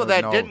 25 people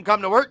that didn't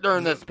come to work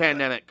during this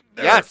pandemic.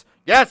 Yes.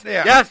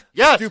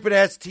 Stupid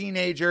ass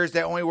teenagers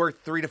that only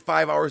work 3 to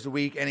 5 hours a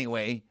week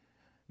anyway.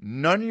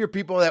 None of your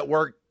people that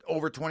work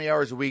over 20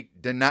 hours a week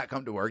did not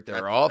come to work.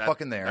 They're all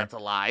fucking there. That's a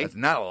lie. That's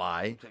not a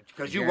lie.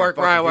 Because you work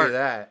where I work.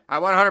 I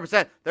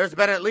 100%. There's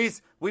been at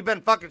least, we've been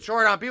fucking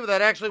short on people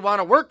that actually want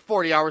to work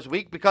 40 hours a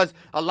week because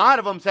a lot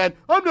of them said,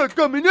 I'm not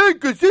coming in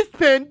because this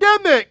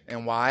pandemic.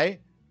 And why?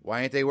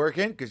 Why ain't they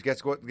working? Because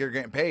guess what? They're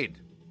getting paid.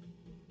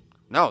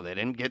 No, they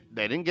didn't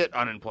get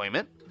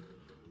unemployment.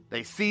 They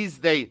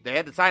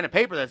had to sign a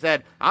paper that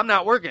said, I'm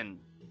not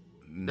working.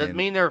 Doesn't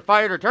mean they're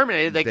fired or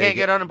terminated. They can't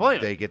get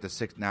unemployment. They get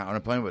not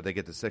unemployment, but they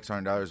get the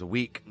 $600 a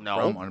week.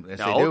 No, yes,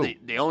 no. they do.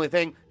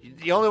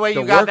 The only way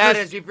you got that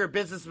is if your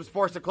business was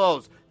forced to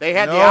close. They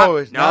had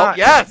it's not.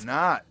 Yes, it's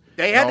not.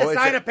 They had to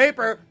sign a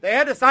paper. They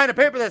had to sign a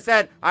paper that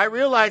said, "I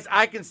realize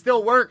I can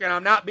still work and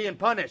I'm not being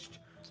punished."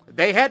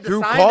 They had to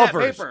sign that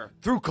paper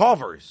through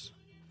Culver's.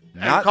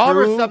 And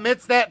Culver's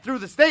submits that through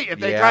the state if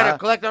they try to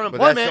collect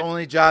unemployment. But that's the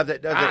only job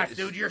that does it.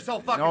 Dude, you're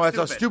so fucking stupid. No, that's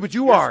how stupid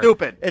you are.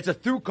 Stupid. It's a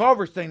through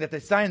Culver's thing that they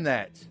signed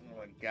that. Oh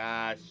my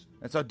gosh.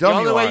 That's how dumb you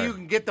are. The only way you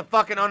can get the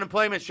fucking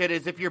unemployment shit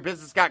is if your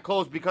business got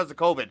closed because of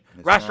COVID.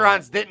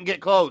 Restaurants didn't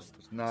get closed.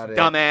 It's not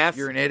dumbass.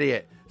 You're an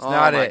idiot. It's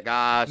not it. Oh my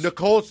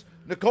gosh.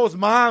 Nicole's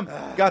mom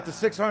got the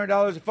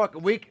 $600 a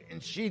fucking week,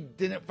 and she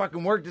didn't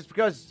fucking work just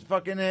because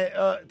fucking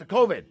the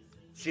COVID.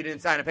 She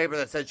didn't sign a paper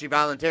that said she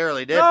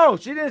voluntarily did. No,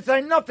 she didn't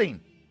sign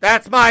nothing.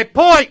 That's my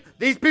point.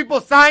 These people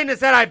signed and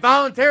said I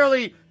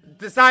voluntarily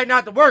decide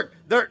not to work.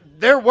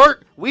 Their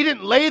work, we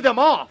didn't lay them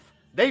off.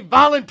 They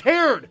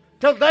volunteered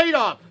to laid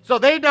off. So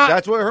they not.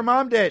 That's what her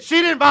mom did.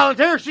 She didn't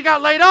volunteer. She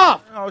got laid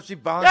off. No, she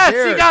volunteered.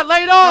 Yes, she got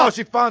laid off.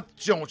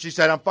 No, she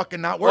said I'm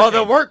fucking not working. Well,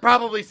 the work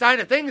probably signed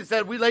a thing that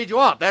said we laid you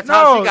off. That's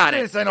how she got it.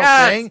 No, didn't say no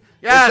thing.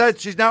 Yes. It said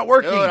she's not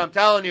working. Dude, I'm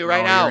telling you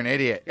right now. You're an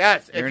idiot.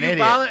 Yes, you're an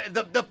idiot.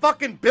 The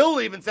fucking bill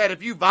even said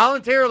if you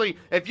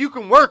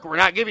can work, we're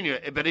not giving you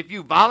it. But if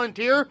you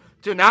volunteer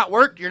to not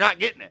work, you're not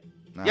getting it.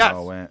 No,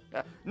 yes.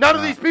 None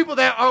of these people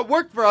that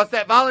worked for us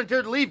that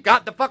volunteered to leave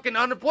got the fucking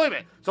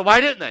unemployment. So why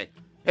didn't they?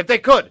 If they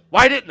could,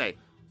 why didn't they?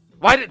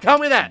 Tell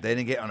me that. They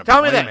didn't get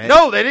unemployment. Tell me that.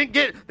 No, they didn't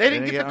get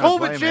the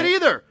COVID shit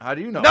either. How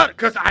do you know? No,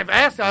 because I've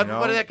asked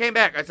everybody that came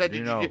back. I said,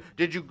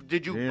 did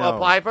you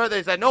apply for it?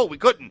 They said, no, we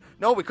couldn't.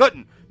 No, we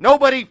couldn't.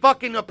 Nobody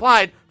fucking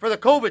applied for the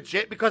COVID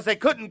shit because they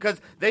couldn't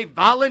because they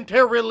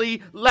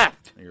voluntarily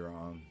left. You're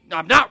wrong.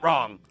 I'm not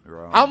wrong. You're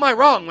wrong. How am I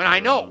wrong when I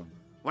know?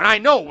 When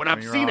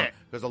I've seen it.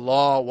 Because the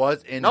law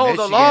was in Michigan.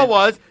 The law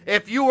was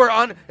if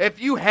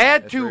you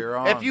had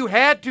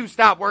to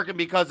stop working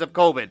because of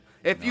COVID,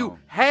 you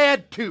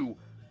had to,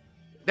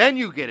 then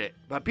you get it.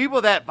 But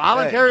people that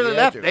voluntarily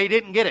left, they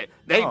didn't get it.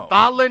 They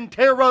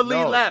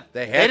voluntarily left.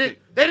 They had to.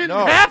 They didn't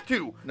have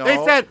to. No.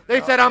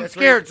 They said I'm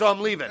scared, so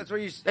I'm leaving.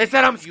 They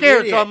said I'm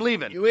scared, so I'm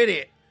leaving. You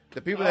idiot.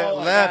 The people that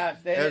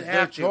left, it's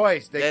their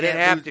choice. They didn't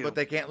have to. But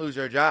they can't lose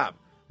their job.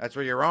 That's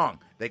where you're wrong.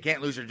 They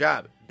can't lose their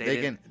job. They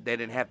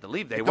didn't have to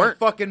leave. They weren't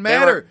fucking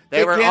matter.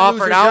 They were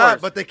offered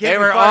hours, but they can't. They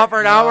were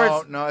offered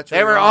hours. No,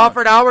 they were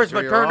offered hours,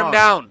 but turned them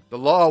down. The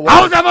law was.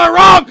 How am I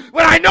wrong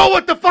when I know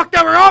what the fuck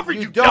they were offered?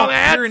 You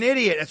dumbass. You're an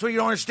idiot. That's what you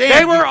don't understand.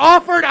 They were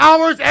offered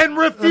hours and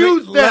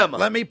refused them.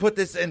 Let me put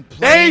this in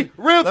plain.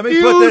 They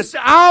refused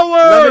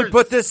hours. Let me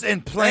put this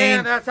in plain.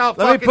 Man, that's how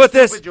fucking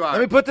stupid you are.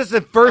 Let me put this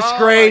in first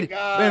grade.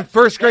 In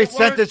first grade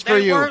sentence for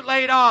you. They weren't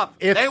laid off.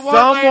 If they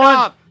weren't laid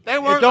off. They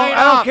weren't laid off.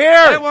 I don't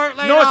care. They weren't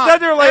laid off. No one said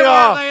they were laid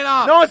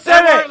off. No one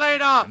said it. They weren't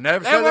laid off.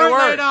 Never said they were.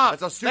 Laid off.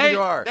 That's how stupid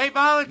you are. They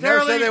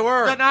voluntarily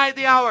denied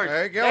the hours.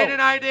 There you go. They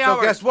denied the hours.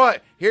 So guess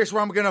what? Here's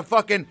where I'm going to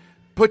fucking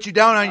put you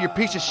down on your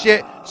piece of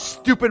shit,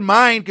 stupid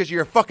mind, because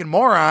you're a fucking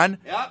moron.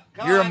 Yep.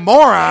 You're a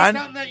moron.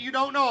 Something that you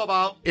don't know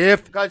about.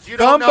 Because you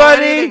don't know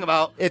anything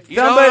about. If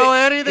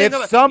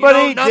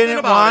somebody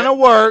didn't want to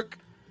work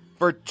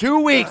for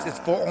 2 weeks, it's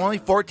only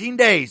 14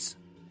 days.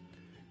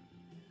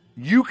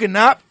 You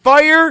cannot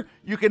fire.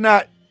 You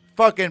cannot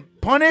fucking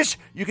punish.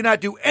 You cannot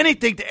do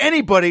anything to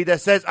anybody that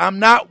says I'm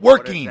not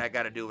working. What does that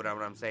got to do with what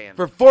I'm saying?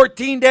 For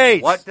 14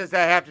 days. What does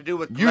that have to do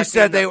with? You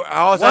said they.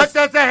 What does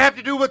that have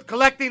to do with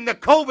collecting the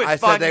COVID fund? I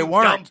said they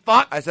weren't. Dumb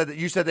fuck. I said that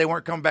you said they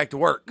weren't coming back to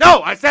work.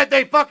 No, I said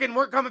they fucking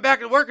weren't coming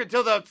back to work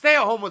until the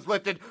stay-at-home was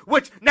lifted.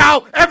 Which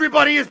now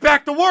everybody is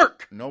back to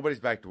work.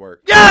 Nobody's back to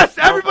work. Yes,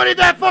 everybody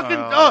that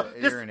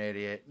fucking. You're an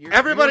idiot.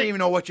 Everybody. You don't even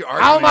know what you're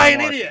arguing. How am I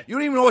anymore. an idiot? You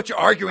don't even know what you're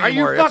arguing Are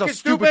anymore. you That's fucking how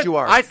stupid you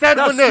are. I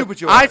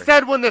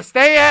said when the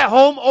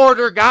stay-at-home order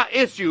order got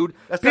issued.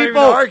 That's not even the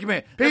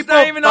argument. That's People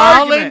not even the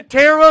argument.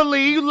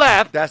 voluntarily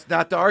left. That's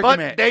not the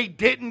argument. But they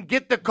didn't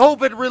get the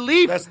COVID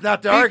relief. That's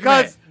not the because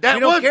argument. That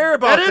we don't was, care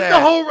about that. that. Is the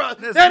whole.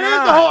 That's That is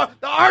not. the whole.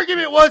 The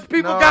argument was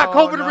people got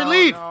COVID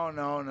relief.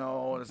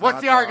 No. That's What's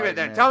not the argument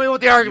then? Tell me what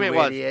the argument You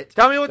was. idiot.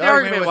 Tell me what the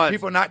argument was.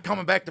 People not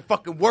coming back to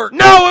fucking work.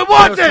 No, it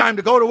wasn't. It was time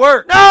to go to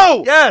work.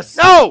 No. Yes.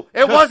 No.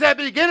 It was at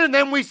the beginning.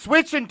 Then we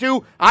switched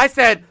into.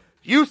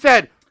 You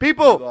said.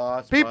 People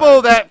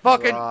that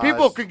fucking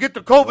people can get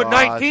the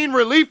COVID-19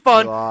 relief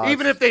fund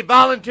even if they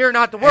volunteer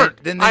not to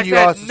work. Then I you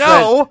said also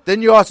no. Said,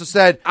 then you also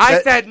said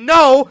I said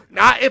no,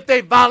 not if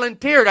they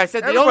volunteered. I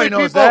said the only Everybody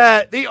knows people.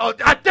 that. The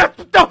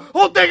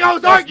whole thing I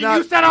was arguing.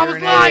 You said I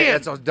was lying.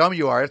 That's how dumb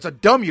you are. That's how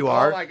dumb you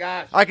are. Oh my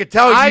gosh! I could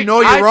tell you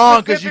know you're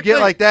wrong because you get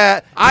like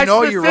that. You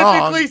know you're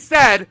wrong.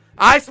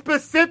 I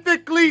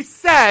specifically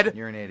said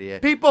You're an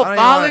idiot. People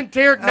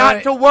volunteered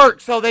not to work,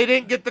 so they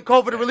didn't get the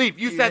COVID relief.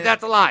 You said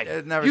that's a lie.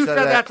 You said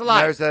that's a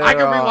lie. I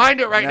can rewind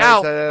it right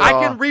now. I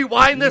can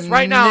rewind this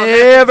right now.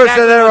 Never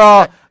said that at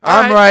all.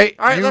 I'm right.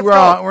 All right, you let's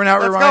wrong. go. We're not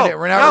Let's rewinding. go.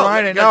 We're not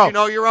rewinding. No, you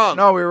know you're wrong.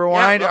 No, we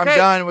rewind. Yeah, okay. I'm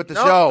done with the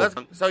show.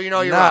 So you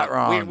know you're not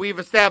wrong. We've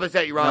established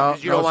that you're wrong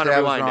because you don't want to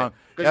rewind it.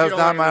 That was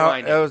not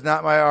my. That was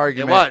not my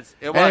argument.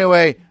 It was.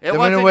 Anyway, it the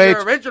wasn't minimum wage.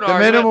 Your original the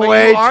argument, minimum but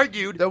wage.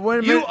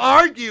 You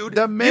argued.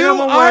 The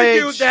minimum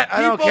wage. That people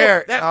I don't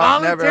care. that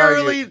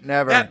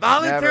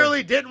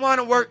voluntarily didn't want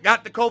to work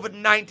got the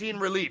COVID-19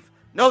 relief.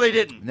 No, they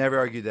didn't. Never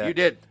argued that. You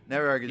did.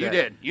 Never argued that.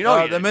 You did. You know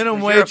you the did. minimum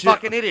You're wage. a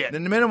fucking idiot. The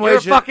minimum You're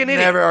wage. a fucking idiot.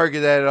 Never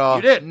argued that at all.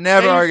 You did.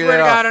 Never argued that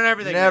at all. God on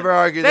everything. Never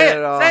argued that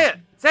at all. Say it.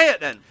 Say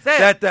it then. Say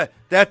it. Say it.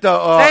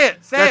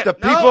 Say it. The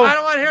people, no, I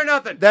don't want to hear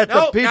nothing. That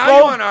the people. Now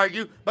you want to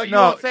argue, but you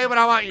won't say what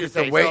I want you to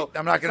say. Wait, so,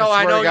 I'm not going to so swear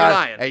I know to God. You're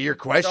lying. Hey, your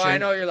question. So I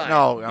know you're lying.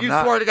 No, I'm you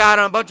not. swore to God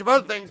on a bunch of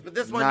other things, but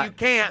this one not, you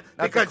can't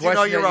not because you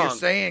know you're wrong.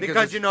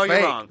 Because you know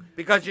you're wrong.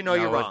 Because you know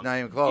you're wrong. It's not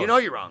even close. You know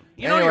you're wrong.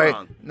 You know anyway, you're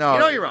wrong. No, you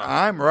know you're wrong.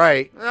 I'm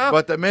right. No.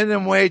 But the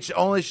minimum wage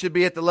only should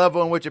be at the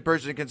level in which a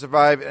person can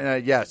survive.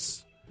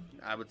 Yes.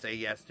 I would say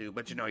yes too,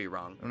 but you know you're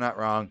wrong. I'm not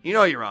wrong. You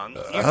know you're wrong.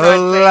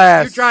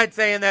 You tried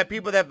saying that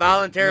people that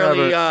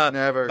voluntarily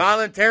Never.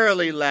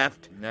 voluntarily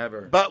left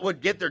Never. but would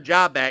get their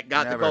job back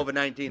got Never. the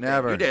COVID-19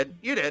 Never. thing.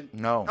 You did.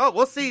 No. Oh,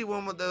 we'll see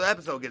when the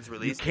episode gets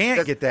released. You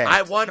can't get that.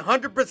 I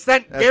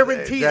 100%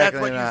 guarantee that's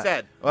what not. you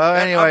said. Well,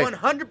 anyway. I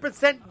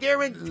 100%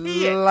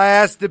 guarantee it.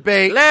 Last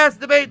debate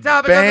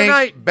topic of the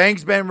night.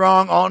 Bank's been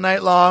wrong all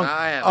night long. No,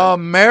 I haven't.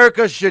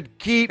 America should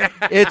keep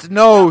its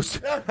nose.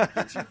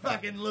 Get your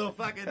fucking little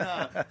fucking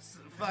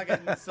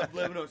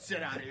subliminal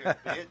shit out of here,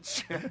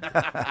 bitch.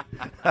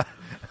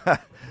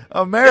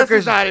 America. This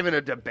is not even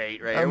a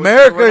debate, right?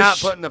 We're not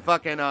putting the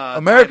fucking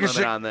America time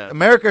limit on this.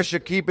 America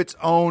should keep its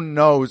own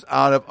nose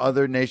out of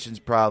other nations'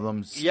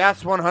 problems.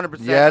 Yes, 100%.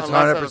 Yes, 100%.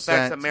 Unless it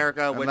affects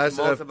America, which unless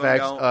most it of them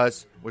affects don't.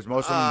 us, which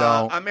most of them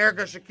don't.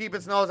 America should keep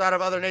its nose out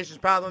of other nations'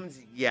 problems.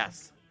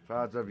 Yes.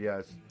 Odds of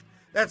yes.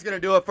 That's going to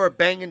do it for a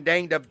Bang and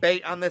Dang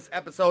debate on this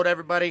episode,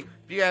 everybody.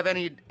 If you have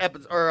any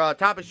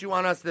topics you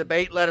want us to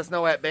debate, let us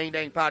know at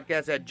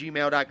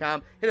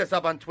bangdangpodcast@gmail.com. Hit us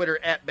up on Twitter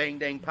at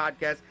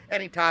bangdangpodcast.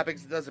 Any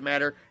topics, it doesn't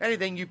matter.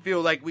 Anything you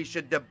feel like we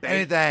should debate.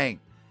 Anything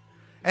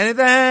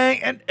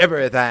and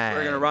everything.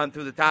 We're going to run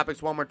through the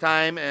topics one more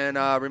time and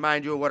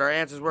remind you of what our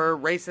answers were.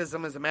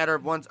 Racism is a matter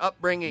of one's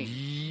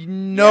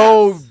upbringing.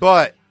 No, yes.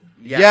 but.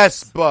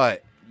 Yes,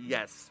 but.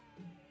 Yes.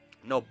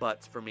 No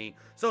buts for me.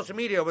 Social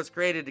media was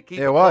created to keep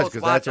it was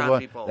because that's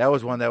one. That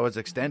was one that was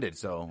extended.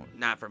 So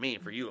not for me,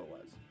 for you it was.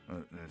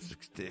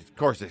 Of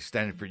course,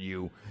 extended for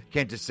you. You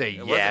can't just say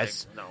it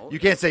yes. No, you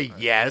can't say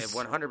yes. It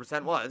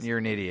 100% was. You're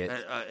an idiot.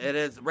 It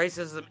is.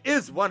 Racism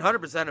is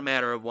 100% a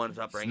matter of one's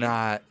upbringing.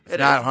 It's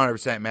not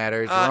 100%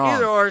 matter. It's wrong.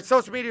 Either or.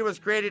 Social media was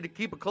created to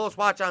keep a close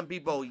watch on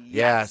people.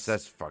 Yes,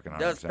 that's fucking 100%.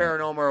 Does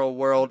paranormal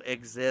world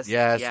exist?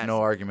 Yes.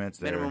 No arguments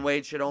there. Minimum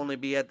wage should only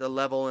be at the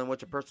level in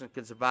which a person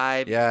can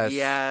survive.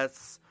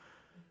 Yes.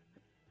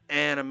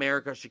 And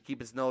America should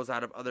keep its nose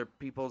out of other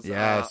people's,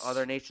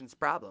 other nations'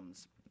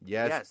 problems.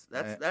 Yes.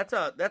 That's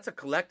a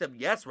collective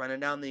yes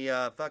running down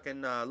the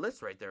fucking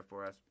list right there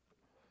for us.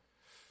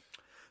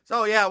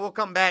 So yeah, we'll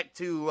come back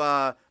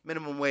to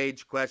minimum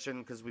wage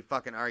question because we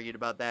fucking argued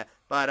about that.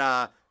 But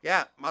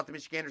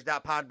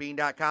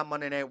MouthofMichiganders.podbean.com,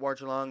 Monday Night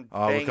Watch Along.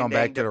 We'll come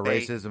back to the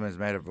racism as a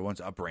matter of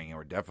one's upbringing.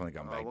 We're definitely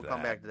coming back to that. We'll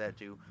come back to that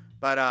too.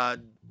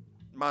 But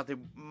Monday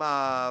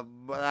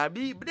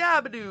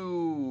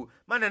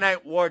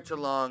Night Watch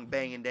Along,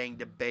 Bang and Dang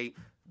debate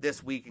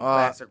this week in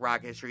classic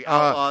rock history.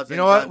 Outlaws. You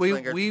know what?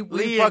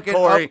 We fucking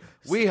Corey,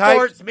 we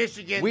hyped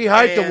Michigan. We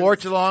hyped the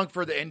Watch Along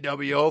for the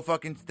NWO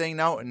fucking thing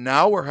now, and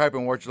now we're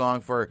hyping Watch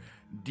Along for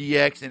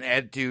DX and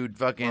Attitude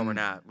fucking. Well, we're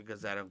not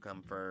because that don't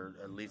come for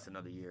at least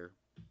another year.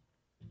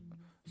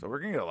 So we're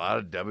gonna get a lot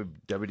of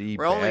WWE.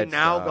 We're only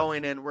now stuff.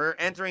 going in. We're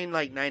entering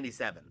like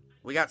 '97.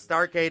 We got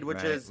Starrcade,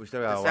 which is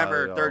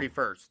December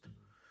 31st.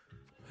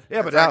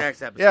 Yeah, but that's our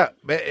next episode.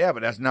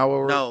 but that's not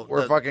what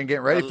we're fucking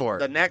getting ready for.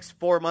 The next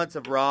 4 months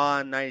of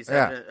Raw,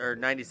 97 or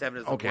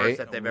 97 is the worst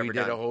that they've ever done. We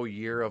did a whole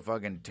year of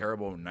fucking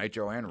terrible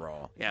Nitro and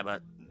Raw. Yeah,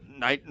 but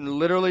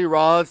literally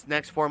Raw's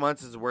next 4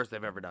 months is the worst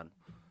they've ever done.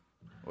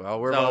 Well,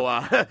 we're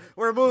So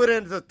we're moving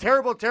into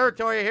terrible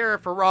territory here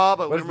for Raw,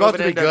 but we're it's supposed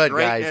moving to be into good,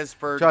 greatness guys.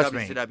 for Trust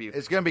WCW. me,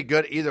 it's going to be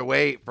good either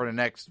way for the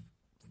next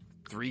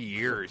 3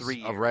 years,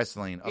 of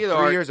wrestling. Either 3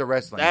 or, years of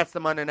wrestling. That's the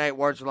Monday Night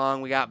Watch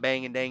Along. We got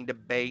Bang and Dang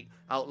Debate,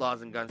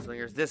 Outlaws and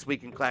Gunslingers, This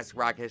Week in Classic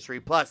Rock History,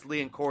 plus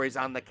Lee and Corey's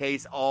on the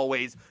case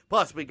always.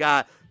 Plus we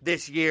got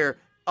This Year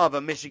of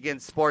a Michigan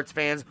Sports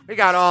Fans. We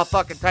got all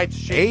fucking types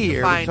of shit. a you can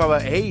year. find. We talk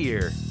about a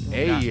year.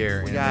 A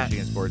year we in got-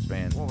 Michigan sports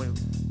fans. Well,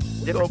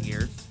 different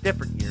years.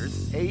 Different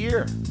years. A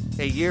year.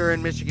 A year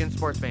in Michigan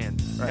Sports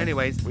Fans. Right.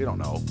 Anyways, We don't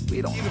know.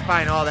 you can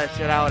find all that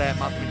shit out at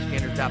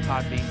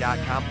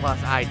mouthymichiganders.podbean.com, plus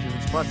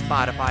iTunes, plus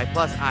Spotify,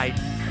 plus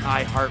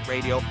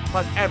iHeartRadio,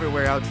 plus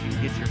everywhere else you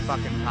can get your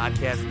fucking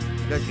podcasts.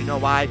 Because you know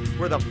why?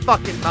 We're the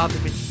fucking Mouthy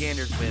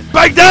Michiganders win.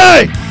 Big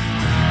day!